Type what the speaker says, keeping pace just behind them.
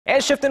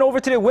And shifting over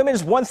to the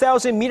women's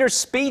 1,000-meter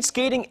speed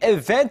skating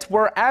event,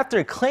 where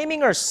after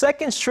claiming her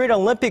second straight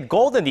Olympic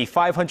gold in the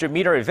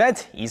 500-meter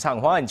event,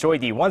 Sang-hwa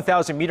enjoyed the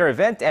 1,000-meter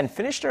event and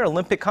finished her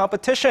Olympic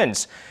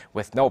competitions.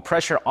 With no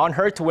pressure on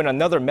her to win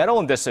another medal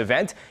in this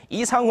event,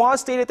 Sang-hwa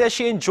stated that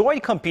she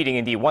enjoyed competing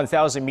in the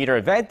 1,000-meter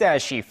event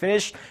as she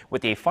finished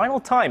with a final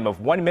time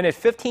of 1 minute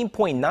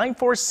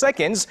 15.94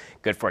 seconds,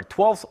 good for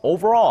 12th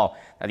overall.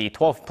 Now, the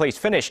 12th place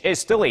finish is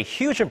still a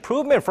huge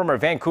improvement from her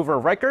Vancouver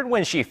record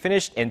when she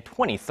finished in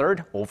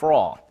 23rd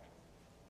overall.